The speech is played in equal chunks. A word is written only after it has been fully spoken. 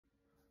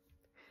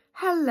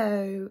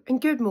Hello and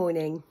good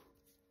morning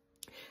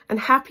and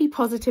happy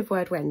Positive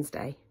Word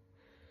Wednesday.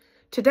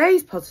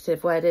 Today's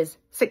positive word is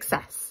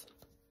success.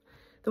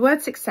 The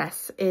word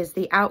success is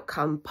the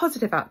outcome,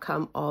 positive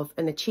outcome of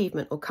an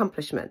achievement or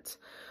accomplishment,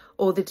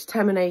 or the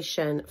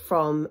determination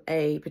from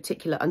a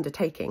particular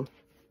undertaking.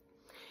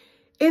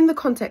 In the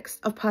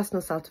context of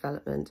personal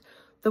self-development,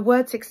 the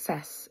word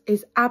success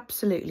is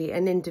absolutely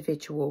an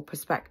individual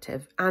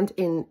perspective and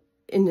in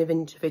an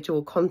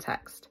individual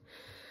context.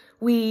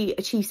 We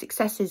achieve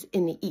successes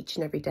in each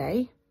and every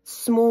day.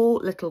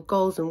 Small little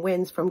goals and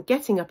wins from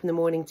getting up in the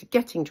morning to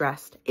getting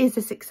dressed is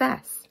a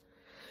success.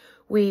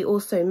 We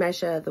also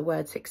measure the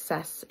word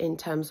success in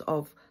terms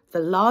of the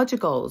larger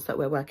goals that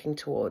we're working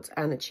towards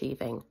and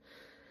achieving.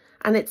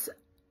 And it's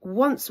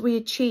once we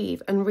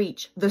achieve and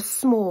reach the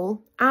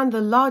small and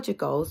the larger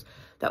goals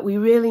that we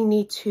really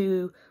need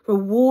to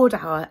reward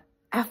our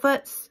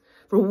efforts,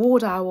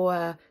 reward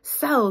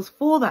ourselves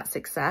for that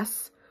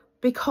success,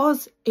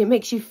 because it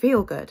makes you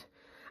feel good.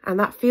 And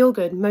that feel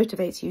good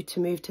motivates you to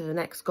move to the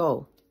next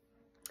goal.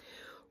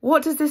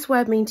 What does this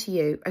word mean to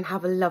you? And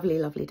have a lovely,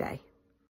 lovely day.